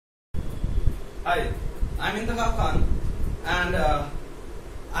Hi, I'm Ukhad and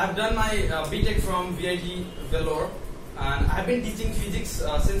I've done my BTech from VIT Vellore, and I've been teaching physics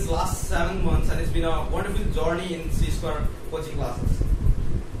since last 7 months, and it's been a wonderful journey in C-square coaching classes.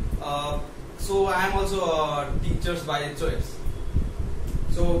 So I'm also a teacher by choice.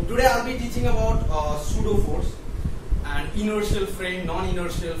 So today I'll be teaching about pseudo force and inertial frame,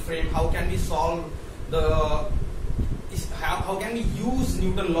 non-inertial frame. How can we solve the how can we use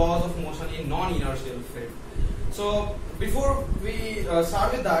Newton laws of motion in non-inertial frame? So before we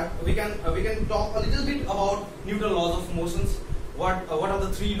start with that, we can talk a little bit about Newton laws of motions. What are the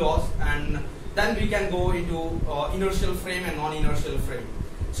 3 laws, and then we can go into inertial frame and non-inertial frame.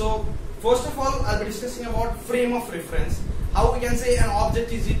 So first of all, I'll be discussing about frame of reference. How we can say an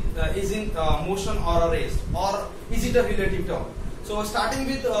object is in motion or a rest, or is it a relative term? So starting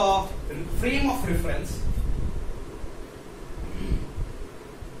with frame of reference.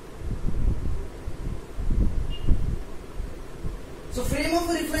 So frame of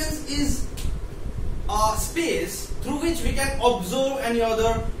reference is a space through which we can observe any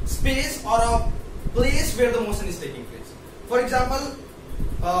other space or a place where the motion is taking place. For example,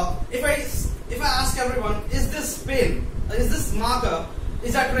 if I ask everyone, is this pen, is this marker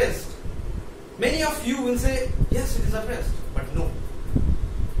is at rest? Many of you will say, yes, it is at rest, but no.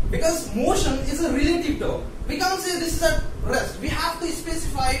 Because motion is a relative term. We can't say this is at rest. We have to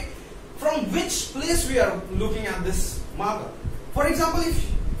specify from which place we are looking at this marker. For example,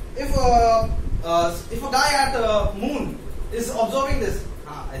 if a guy at the moon is observing this,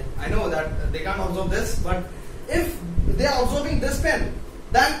 I know that they can't observe this, but if they are observing this pen,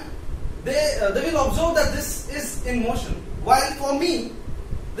 then they will observe that this is in motion. While for me,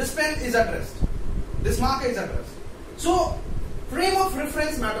 this pen is at rest. This marker is at rest. So frame of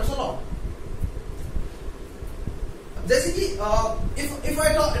reference matters a lot. Basically, if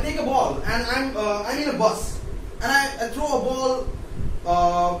I take a ball and I'm in a bus and I throw a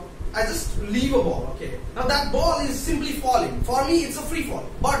ball, I just leave a ball. Okay. Now that ball is simply falling. For me, it's a free fall.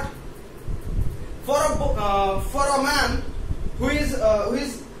 But for a man who is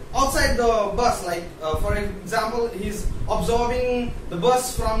outside the bus, like for example, he's observing the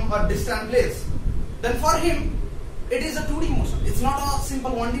bus from a distant place, then for him, it is a 2D motion. It's not a simple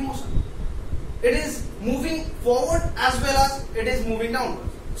 1D motion. It is moving forward as well as it is moving downward.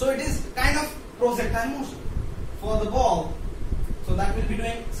 So it is kind of projectile motion. For the ball, so that will be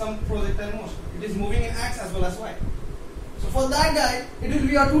doing some projectile motion. It is moving in X as well as Y. So for that guy, it will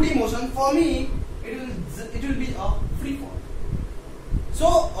be a 2D motion. For me, it will be a free fall.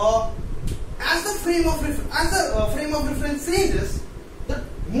 So as the frame of reference changes, the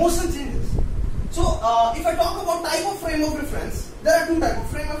motion changes. So if I talk about type of frame of reference, there are 2 types of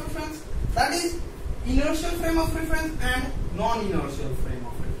frame of reference. That is inertial frame of reference and non-inertial frame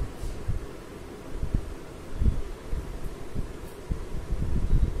of reference.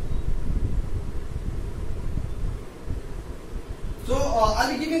 So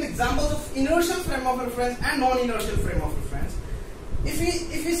I'll be giving examples of inertial frame of reference and non-inertial frame of reference.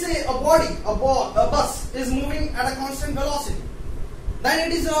 If we say a bus is moving at a constant velocity,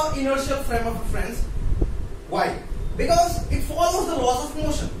 then it is an inertial frame of reference. Why? Because it follows the laws of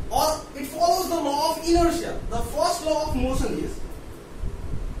motion, or it follows the law of inertia. The first law of motion is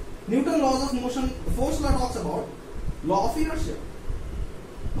Newton laws of motion. The first law talks about law of inertia.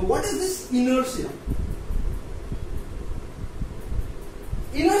 Now, what is this inertia?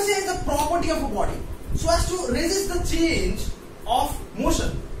 Inertia is the property of a body so as to resist the change of motion.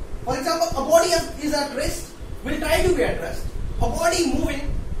 For example, a body is at rest, will try to be at rest. A body moving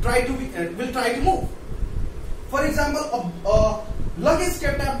will try to move. For example, a luggage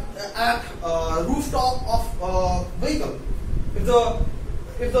kept at rooftop of a vehicle. If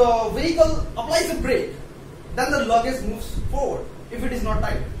the vehicle applies a brake, then the luggage moves forward if it is not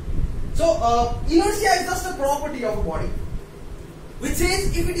tight. So inertia is just a property of a body, which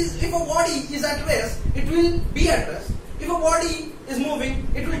says if a body is at rest, it will be at rest. If a body is moving,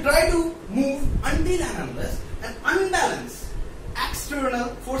 it will try to move until and unless an unbalanced external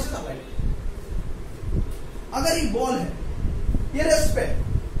forces apply. अगर एक ball है, ये rest पे,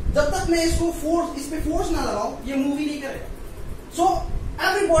 जब तक मैं इस पे फोर्स ना लगाऊं, ये मूव ही नहीं करेगा. So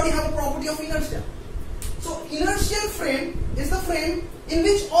every body have a property of inertia. So inertial frame is the frame in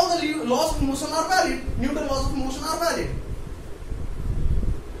which all the laws of motion are valid. Newton laws of motion are valid.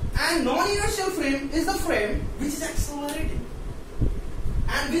 And non-inertial frame is the frame which is accelerating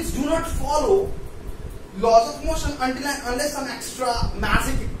and which do not follow laws of motion unless some extra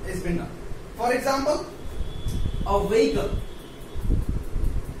magic is been done. For example, a vehicle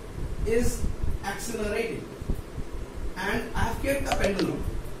is accelerating and I have kept a pendulum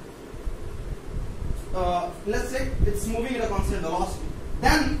let's say it's moving at a constant velocity.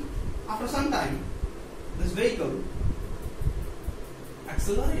 Then after some time, this vehicle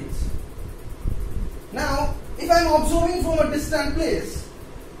accelerates. Now, if I am observing from a distant place,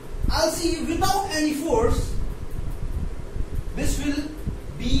 I'll see without any force, this will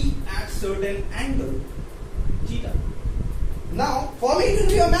be at certain angle, theta. Now, for me it will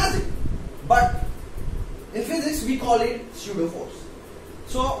be a magic, but in physics we call it pseudo force.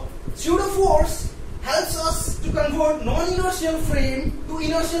 So, pseudo force helps us to convert non-inertial frame to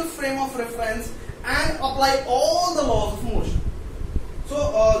inertial frame of reference and apply all the laws of motion.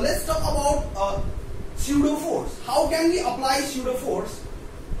 So, let's talk about pseudo force. How can we apply pseudo force,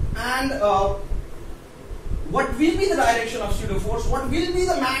 and what will be the direction of pseudo force, what will be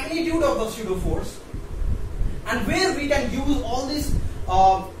the magnitude of the pseudo force, and where we can use all this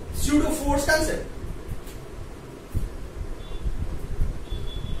pseudo force concept.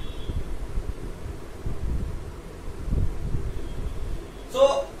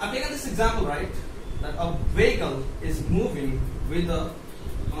 So I've taken this example, right, that a vehicle is moving with a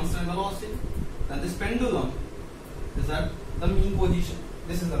constant velocity, and this pendulum is at the mean position.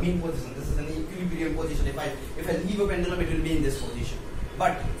 This is the mean position. This is an equilibrium position. If I leave a pendulum, it will be in this position.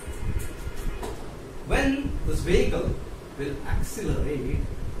 But when this vehicle will accelerate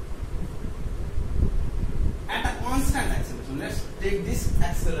at a constant acceleration, let's take this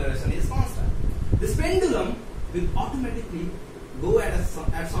acceleration is constant. This pendulum will automatically go at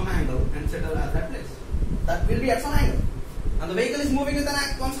some angle and settle at that place. That will be at some angle. And the vehicle is moving with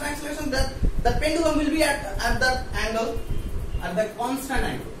a constant acceleration. That pendulum will be at that angle, at that constant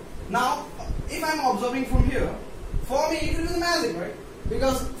angle. Now, if I am observing from here, for me it will be the magic, right?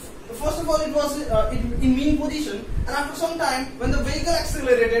 Because first of all it was in mean position, and after some time when the vehicle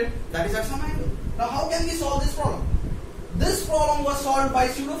accelerated, that is at some angle. Now, how can we solve this problem? This problem was solved by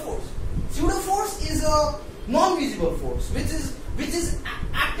pseudo force. Pseudo force is a non-visible force which is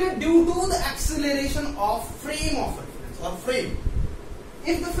acted due to the acceleration of frame of reference or frame.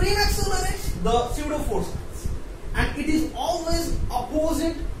 If the frame accelerates, the pseudo force acts, and it is always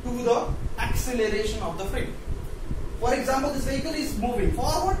opposite to the acceleration of the frame. For example, this vehicle is moving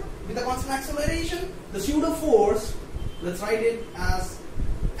forward with a constant acceleration. The pseudo force, let's write it as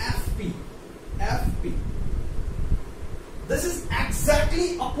FP. FP. This is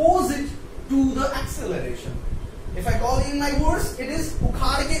exactly opposite to the acceleration. If I call in my words, it is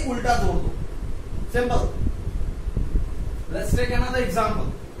Ukhad ke ulta jodo. Simple. Let's take another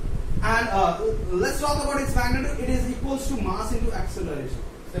example, and let's talk about its magnitude. It is equals to mass into acceleration.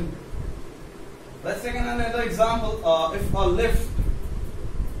 Simple. Let's take another example. If a lift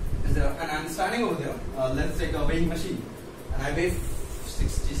is there, and I'm standing over there, let's take a weighing machine, and I weigh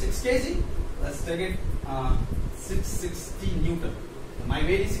 66 kg. Let's take it 660 Newton. So my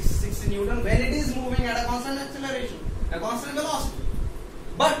weight is 660 Newton when it is moving at a constant acceleration, a constant velocity.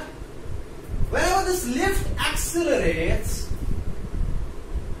 But whenever this lift accelerates,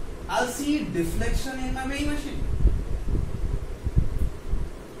 I'll see deflection in my weighing machine.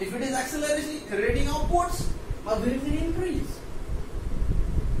 If it is accelerating upwards, my weight will increase.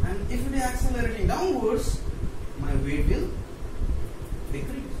 And if it is accelerating downwards, my weight will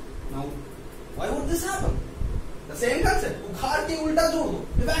decrease. Now, why would this happen? The same concept, Ukhad ke ulta jodo.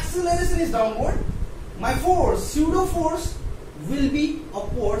 If acceleration is downward, my force, pseudo force, will be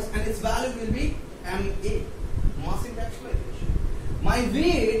upwards, and its value will be ma, mass into acceleration. My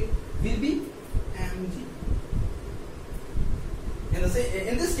weight will be mg.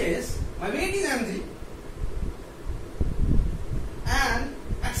 In this case, my weight is mg, and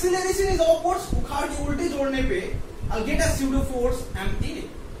acceleration is upwards. Ukhad ke ulte jodne pe, I'll get a pseudo force ma.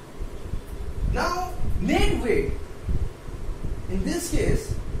 Now, net weight in this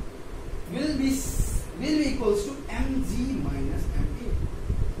case will be equals to mg minus ma,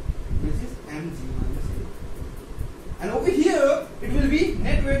 which is mg minus a. And over here, it will be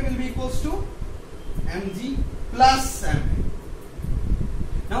net weight will be equals to mg plus ma.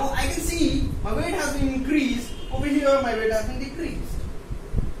 Now I can see my weight has been increased. Over here, my weight has been decreased.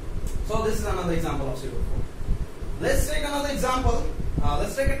 So this is another example of pseudo force. Let's take another example.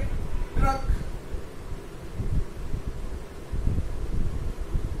 Let's take a truck.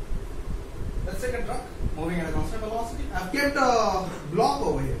 Let's take a truck moving at a constant velocity. I've kept a block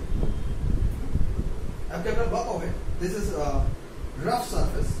over here. This is a rough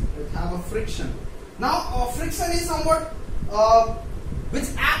surface. It have a friction. Now, friction is somewhat which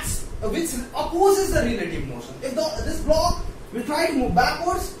opposes the relative motion. If this block will try to move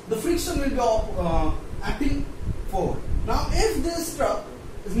backwards, the friction will be acting forward. Now, if this truck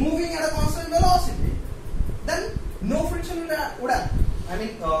is moving at a constant velocity, then no friction would act. I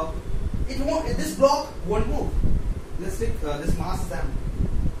mean, it won't. This block won't move. Let's take this mass as M.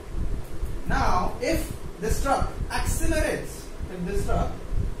 Now, if this truck accelerates,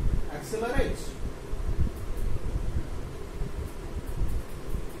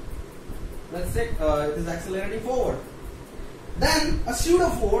 let's say it is accelerating forward, then a pseudo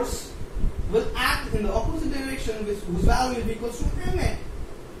force will act in the opposite direction, whose value will be equal to ma.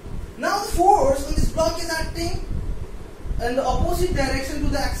 Now the force on this block is acting in the opposite direction to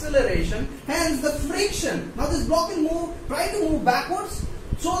the acceleration, hence the friction. Now this block will try to move backwards,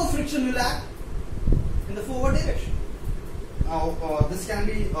 so the friction will act in the forward direction. Now this can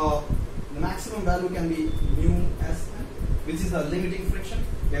be, the maximum value can be mu s n, which is a limiting friction.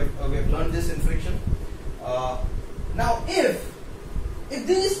 We have learned this in friction. Now if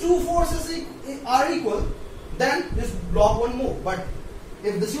these two forces are equal, then this block won't move. But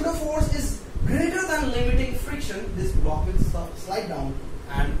if the pseudo force is greater than limiting friction, this block will slide down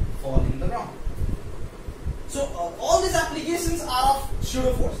and fall in the ground. So all these applications are of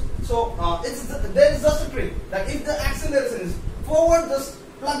pseudo force. So there is just a trick that if the acceleration is forward, just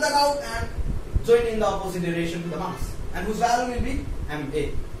plug that out and join in the opposite direction to the mass, and whose value will be ma.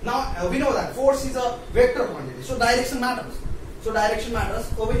 Now we know that force is a vector quantity, so direction matters.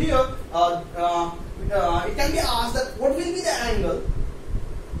 Over here, it can be asked that what will be the angle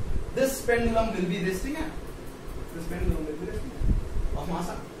this pendulum will be resting at. Of mass.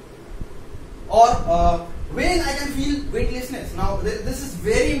 Or when I can feel weightlessness. Now this is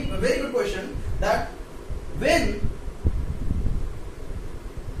very good question, that when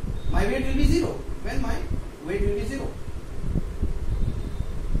my weight will be zero. When my weight will be zero.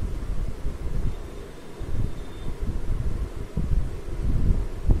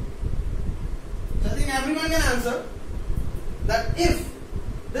 So I think everyone can answer that if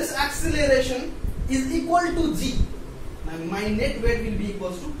this acceleration is equal to g, my net weight will be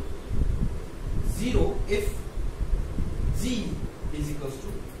equals to 0 if g is equals to,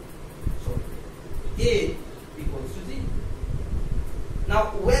 a equals to g.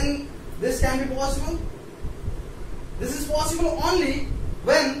 Now when this can be possible? This is possible only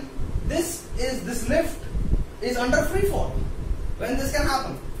when this lift is under free fall. When this can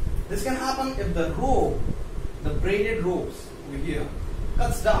happen? This can happen if the braided ropes over here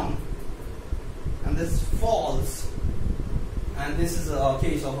cuts down and this falls, and this is a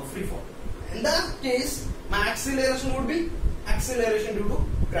case of a free fall. In that case, my acceleration would be acceleration due to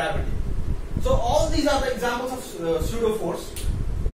gravity. So all these are the examples of pseudo force.